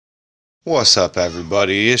What's up,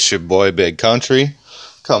 everybody? It's your boy Big Country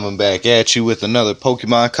coming back at you with another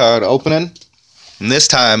Pokemon card opening. And this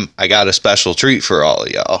time, I got a special treat for all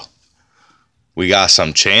of y'all. We got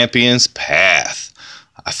some Champions Path.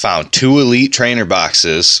 I found 2 Elite Trainer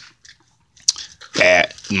boxes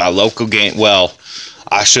at my local game. Well,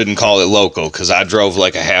 I shouldn't call it local because I drove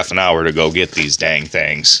like a half an hour to go get these dang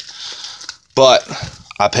things. But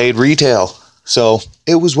I paid retail, so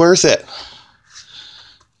it was worth it.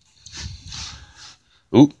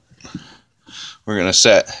 Oop. We're going to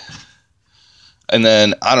set. And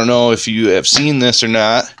then, I don't know if you have seen this or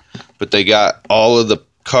not, but they got all of the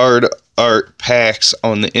card art packs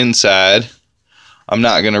on the inside. I'm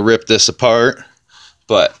not going to rip this apart,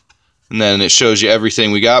 but, and then it shows you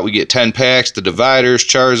everything we got. We get 10 packs, the dividers,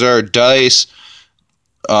 Charizard, dice,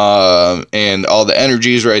 and all the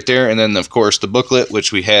energies right there. And then, of course, the booklet,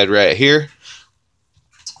 which we had right here.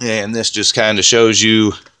 And this just kind of shows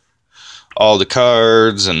you all the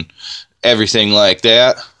cards and everything like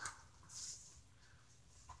that.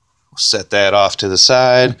 We'll set that off to the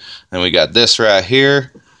side. Then we got this right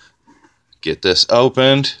here. Get this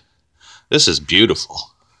opened. This is beautiful.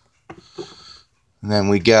 And then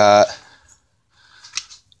we got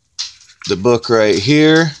the book right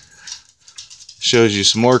here. Shows you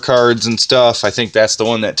some more cards and stuff. I think that's the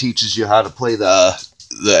one that teaches you how to play the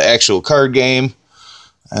actual card game.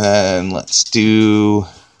 And let's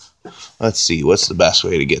see, what's the best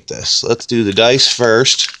way to get this? Let's do the dice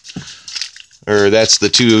first. Or that's the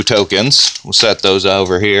 2 tokens. We'll set those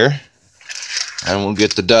over here. And we'll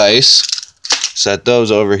get the dice. Set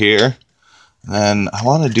those over here. And I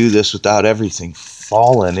want to do this without everything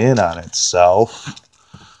falling in on itself.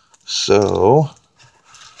 So,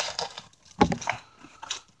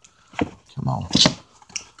 come on.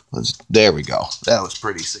 There we go. That was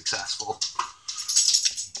pretty successful.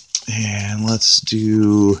 And let's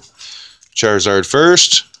do Charizard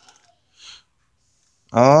first.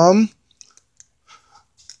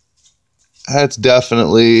 That's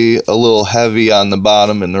definitely a little heavy on the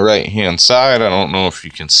bottom and the right hand side. I don't know if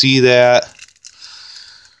you can see that.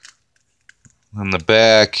 On the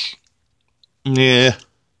back, yeah,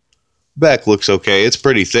 back looks okay. It's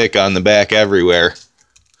pretty thick on the back everywhere.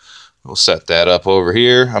 We'll set that up over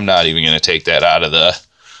here. I'm not even going to take that out of the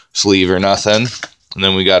sleeve or nothing. And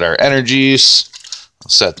then we got our energies. I'll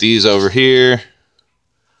set these over here.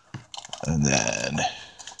 And then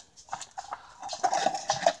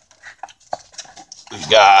we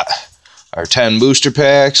got our 10 booster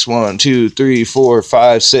packs. 1, 2, 3, 4,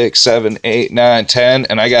 5, 6, 7, 8, 9, 10.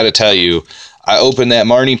 And I got to tell you, I opened that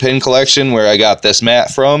Marnie pin collection where I got this mat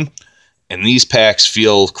from. And these packs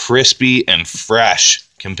feel crispy and fresh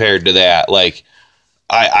compared to that. Like,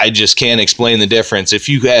 I just can't explain the difference. If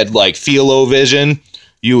you had like Feel-O-Vision,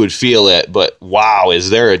 you would feel it, but wow, is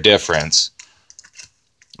there a difference?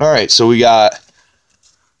 All right, so we got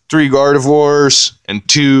 3 Gardevoirs and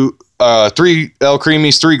 3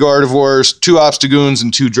 Alcremies, 3 Gardevoirs, 2 Obstagoons,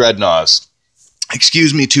 and 2 Dreadnoughts.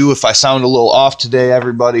 Excuse me too if I sound a little off today,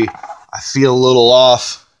 everybody. I feel a little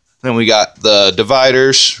off. Then we got the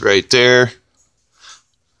dividers right there.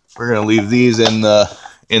 We're gonna leave these in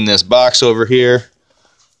this box over here.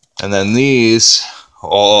 And then these,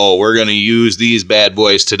 oh, we're going to use these bad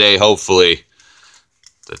boys today, hopefully.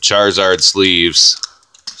 The Charizard sleeves.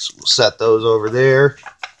 So we'll set those over there.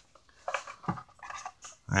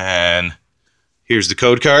 And here's the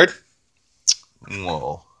code card.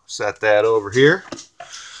 We'll set that over here.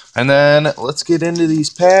 And then let's get into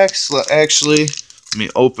these packs. Actually, let me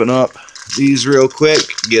open up these real quick.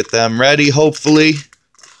 Get them ready, hopefully.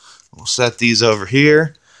 We'll set these over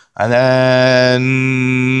here. And then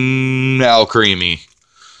Alcremie.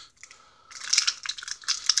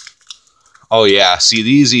 Oh yeah, see,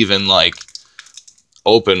 these even like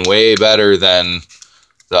open way better than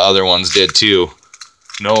the other ones did too.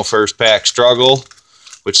 No first pack struggle,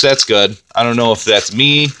 which that's good. I don't know if that's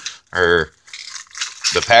me or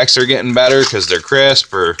the packs are getting better because they're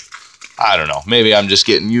crisp, or I don't know. Maybe I'm just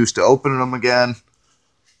getting used to opening them again.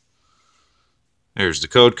 There's the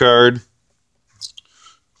code card.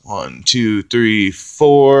 1, 2, 3,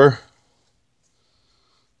 4.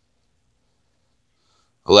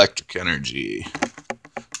 Electric energy.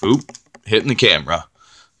 Oop, hitting the camera.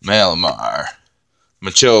 Malamar.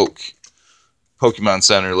 Machoke. Pokemon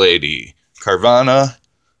Center Lady. Carvanha.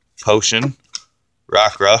 Potion.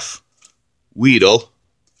 Rockruff. Weedle.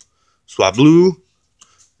 Swablu.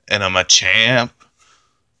 And a Machamp.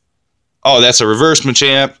 Oh, that's a reverse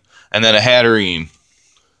Machamp. And then a Hatterene.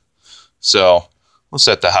 So we'll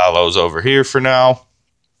set the hollows over here for now.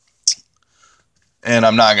 And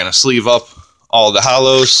I'm not going to sleeve up all the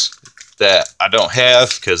hollows. that I don't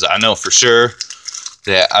have, because I know for sure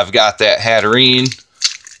that I've got that Hatterene.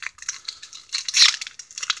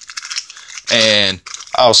 And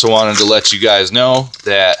I also wanted to let you guys know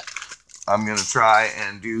that I'm going to try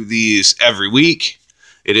and do these every week.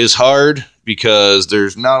 It is hard because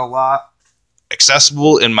there's not a lot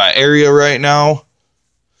accessible in my area right now.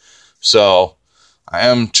 So I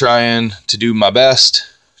am trying to do my best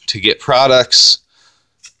to get products,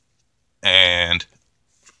 and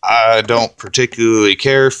I don't particularly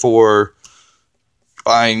care for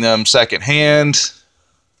buying them secondhand.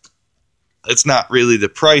 It's not really the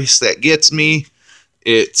price that gets me.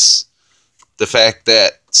 It's the fact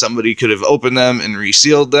that somebody could have opened them and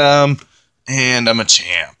resealed them, and I'm a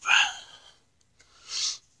champ.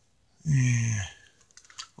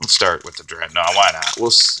 Let's start with the Dreadnought. Why not? We'll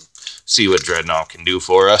see what Dreadnought can do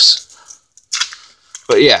for us.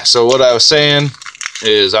 But yeah, so what I was saying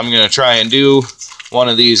is I'm going to try and do one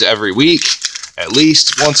of these every week, at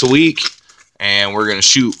least once a week, and we're going to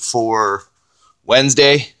shoot for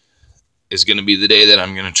Wednesday is going to be the day that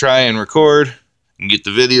I'm going to try and record and get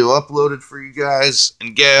the video uploaded for you guys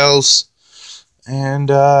and gals, and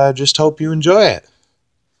just hope you enjoy it.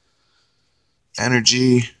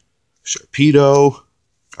 Energy, Sharpedo,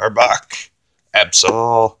 Arbok,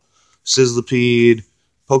 Absol, Sizzlipede,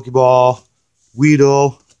 Pokeball,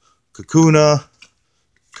 Weedle, Kakuna,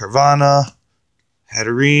 Carvana,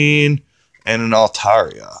 Hatterene, and an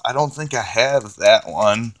Altaria. I don't think I have that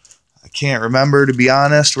one. I can't remember, to be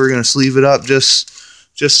honest. We're going to sleeve it up just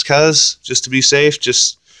to be safe.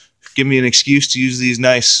 Just give me an excuse to use these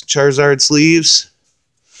nice Charizard sleeves.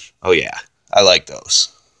 Oh yeah, I like those.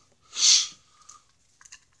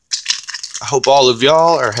 I hope all of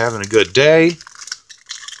y'all are having a good day.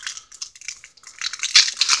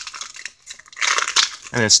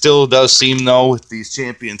 And it still does seem, though, with these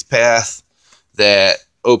Champions Path, that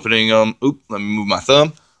opening them, let me move my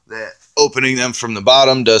thumb, that opening them from the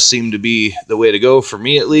bottom does seem to be the way to go, for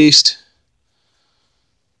me at least.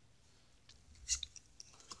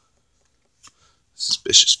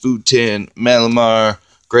 Suspicious Food Tin, Malamar,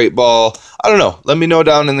 Great Ball. I don't know. Let me know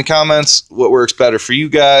down in the comments what works better for you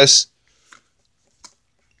guys.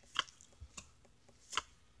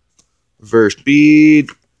 Reverse Bead,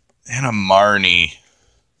 and a Marnie.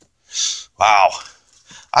 Wow.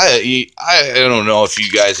 I don't know if you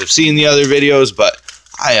guys have seen the other videos, but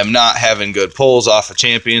I am not having good pulls off of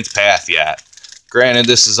Champions Path yet. Granted,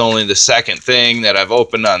 this is only the second thing that I've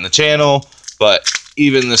opened on the channel, but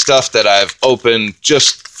even the stuff that I've opened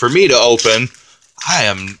just for me to open, I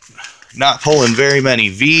am not pulling very many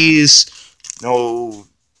Vs. No,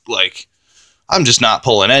 like, I'm just not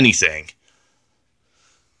pulling anything.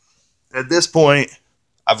 At this point,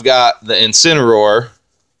 I've got the Incineroar,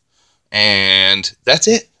 and that's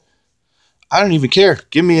it. I don't even care.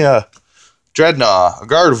 Give me a Dreadnought, a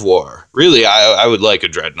Gardevoir. Really, I would like a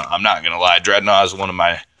Dreadnought. I'm not going to lie. Dreadnought is one of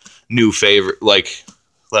my new favorite, like,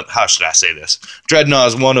 how should I say this? Dreadnought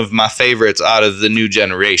is one of my favorites out of the new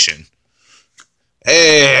generation.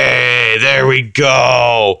 Hey, there we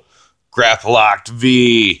go. Grapploct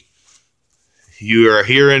V. You are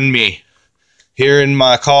hearing me. Hearing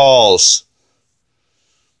my calls.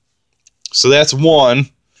 So that's one.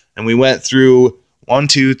 And we went through 1,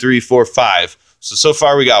 2, 3, 4, 5. So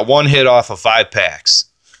far we got one hit off of 5 packs.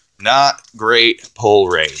 Not great pull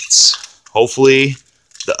rates. Hopefully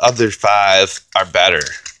the other 5 are better.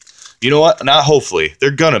 You know what? Not hopefully.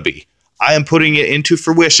 They're gonna be. I am putting it into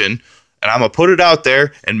fruition, and I'm gonna put it out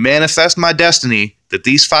there and manifest my destiny that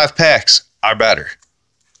these 5 packs are better.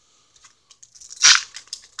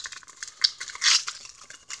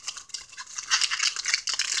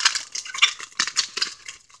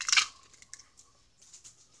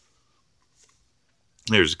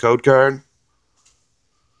 There's a code card.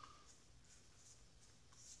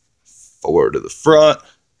 4 to the front.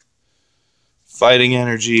 Fighting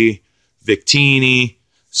Energy, Victini,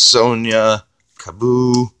 Sonia,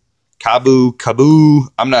 Kaboo.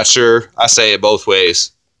 I'm not sure. I say it both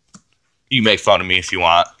ways. You can make fun of me if you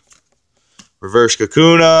want. Reverse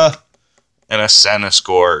Kakuna, and a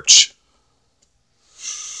Centiskorch.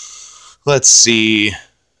 Let's see.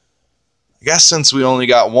 I guess since we only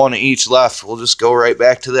got one of each left, we'll just go right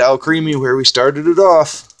back to the Alcremie where we started it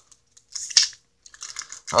off.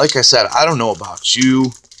 Like I said, I don't know about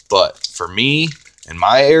you, but for me, in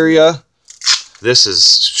my area, this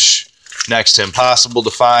is next to impossible to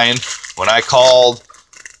find. When I called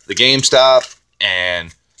the GameStop,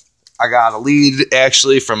 and I got a lead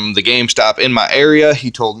actually from the GameStop in my area, he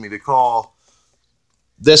told me to call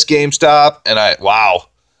this GameStop, and wow.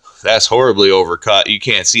 That's horribly overcut. You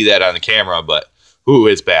can't see that on the camera, but ooh,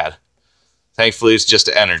 it's bad. Thankfully, it's just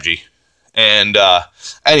energy. And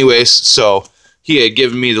anyways, so he had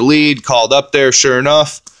given me the lead, called up there. Sure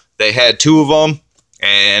enough, they had 2 of them.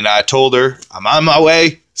 And I told her, I'm on my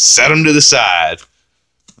way, set them to the side.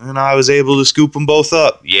 And I was able to scoop them both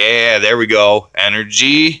up. Yeah, there we go.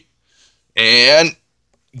 Energy. And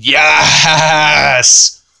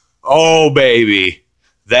yes! Oh, baby.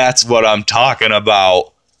 That's what I'm talking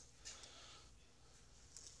about.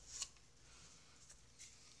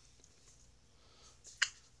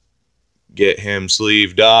 Get him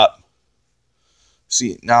sleeved up.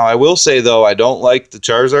 See, now I will say, though, I don't like the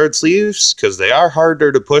Charizard sleeves because they are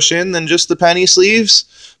harder to push in than just the penny sleeves.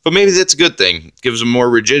 But maybe that's a good thing. It gives them more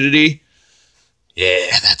rigidity. Yeah,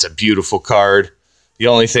 that's a beautiful card. The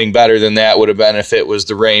only thing better than that would have been if it was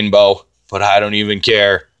the rainbow. But I don't even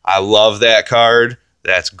care. I love that card.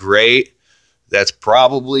 That's great. That's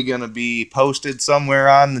probably going to be posted somewhere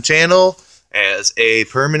on the channel as a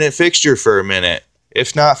permanent fixture for a minute.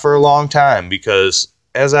 If not for a long time, because,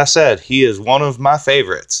 as I said, he is one of my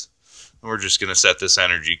favorites. We're just going to set this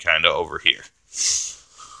energy kind of over here.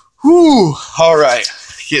 Whew. All right.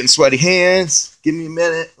 Getting sweaty hands. Give me a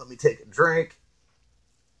minute. Let me take a drink.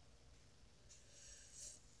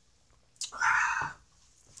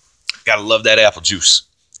 Gotta love that apple juice.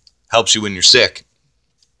 Helps you when you're sick.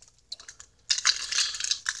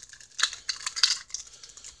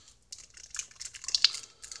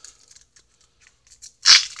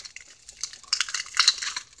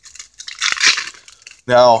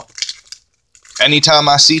 Now, anytime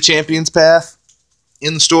I see Champion's Path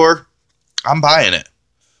in the store, I'm buying it.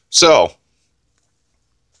 So,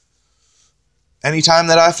 anytime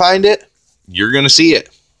that I find it, you're going to see it.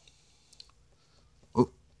 Ooh.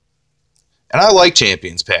 And I like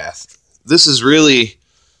Champion's Path. This is really,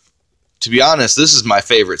 to be honest, this is my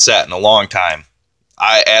favorite set in a long time.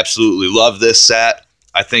 I absolutely love this set.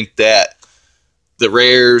 I think that the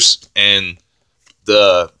rares and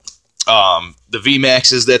the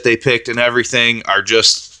VMAXs that they picked and everything are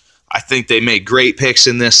just, I think they made great picks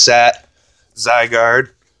in this set. Zygarde.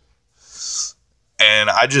 And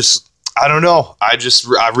I don't know. I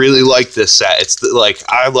really like this set.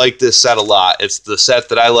 I like this set a lot. It's the set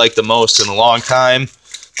that I like the most in a long time.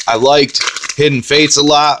 I liked Hidden Fates a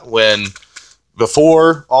lot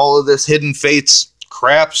before all of this Hidden Fates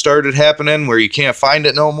crap started happening where you can't find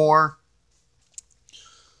it no more.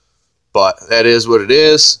 But that is what it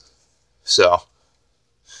is. So,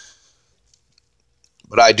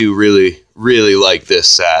 but I do really, really like this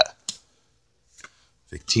set.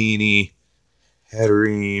 Victini,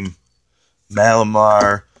 Hatterene,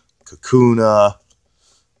 Malamar, Kakuna,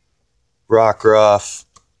 Rockruff,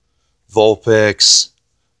 Vulpix,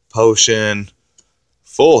 Potion,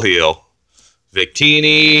 Full Heal,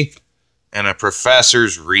 Victini, and a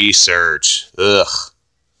Professor's Research. Ugh.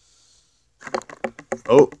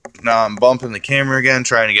 Oh, now I'm bumping the camera again,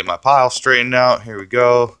 trying to get my pile straightened out. Here we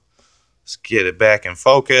go. Let's get it back in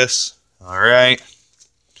focus. All right.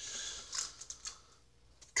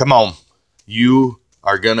 Come on. You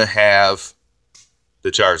are going to have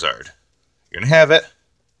the Charizard. You're going to have it,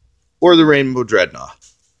 or the Rainbow Dreadnought.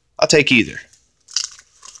 I'll take either.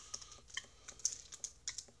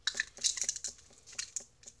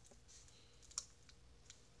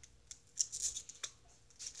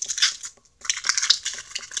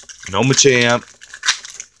 No Machamp.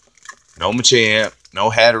 No Machamp. No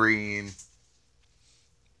Hatterene.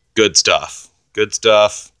 Good stuff. Good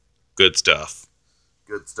stuff. Good stuff.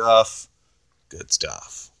 Good stuff. Good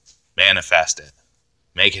stuff. Manifest it.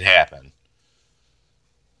 Make it happen.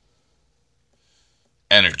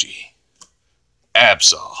 Energy.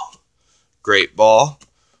 Absol. Great Ball.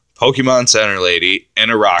 Pokemon Center Lady. And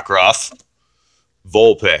a Rockruff.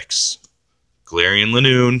 Vulpix. Galarian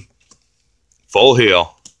Lanoon. Full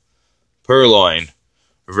Heal. Purloin,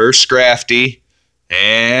 Reverse Scrafty,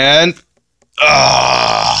 and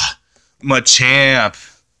Machamp.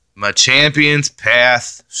 Champion's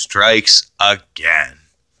Path strikes again.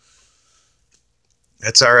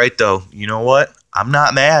 That's all right, though. You know what? I'm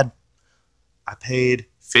not mad. I paid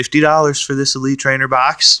 $50 for this Elite Trainer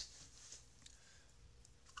box.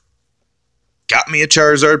 Got me a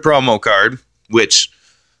Charizard promo card, which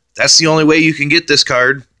that's the only way you can get this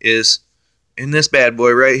card is in this bad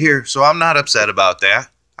boy right here. So I'm not upset about that.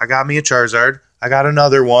 I got me a Charizard. I got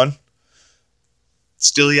another one.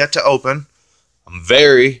 Still yet to open. I'm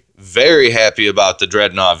very, very happy about the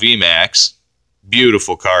Dreadnought VMAX.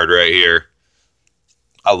 Beautiful card right here.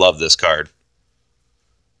 I love this card.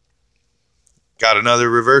 Got another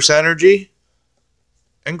Reverse Energy.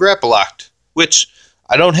 And Grapploct, which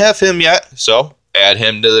I don't have him yet. So add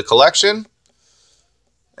him to the collection.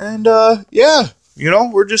 And yeah. You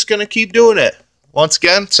know, we're just going to keep doing it. once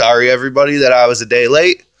again, sorry everybody that I was a day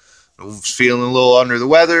late. I was feeling a little under the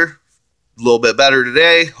weather. A little bit better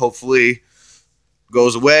today. Hopefully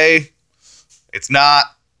goes away. It's not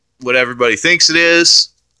what everybody thinks it is.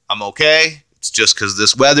 I'm okay. It's just because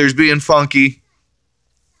this weather's being funky.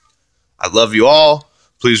 I love you all.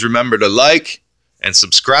 Please remember to like and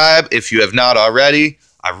subscribe if you have not already.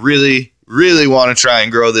 I really, really want to try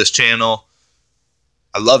and grow this channel.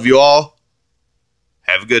 I love you all.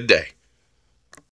 Have a good day.